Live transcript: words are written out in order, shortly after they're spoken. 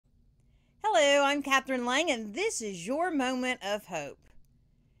Hello, I'm Kathryn Lang, and this is your moment of hope.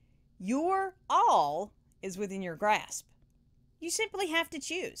 Your all is within your grasp. You simply have to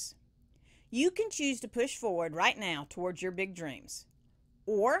choose. You can choose to push forward right now towards your big dreams,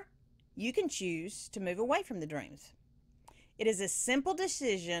 or you can choose to move away from the dreams. It is a simple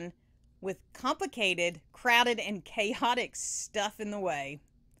decision with complicated, crowded, and chaotic stuff in the way.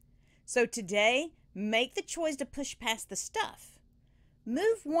 So today, make the choice to push past the stuff.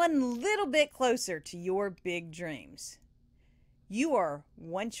 Move one little bit closer to your big dreams. You are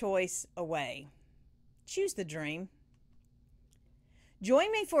one choice away. Choose the dream.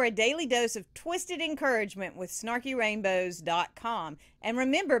 Join me for a daily dose of twisted encouragement with snarkyrainbows.com. And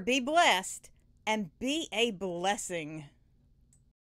remember, be blessed and be a blessing.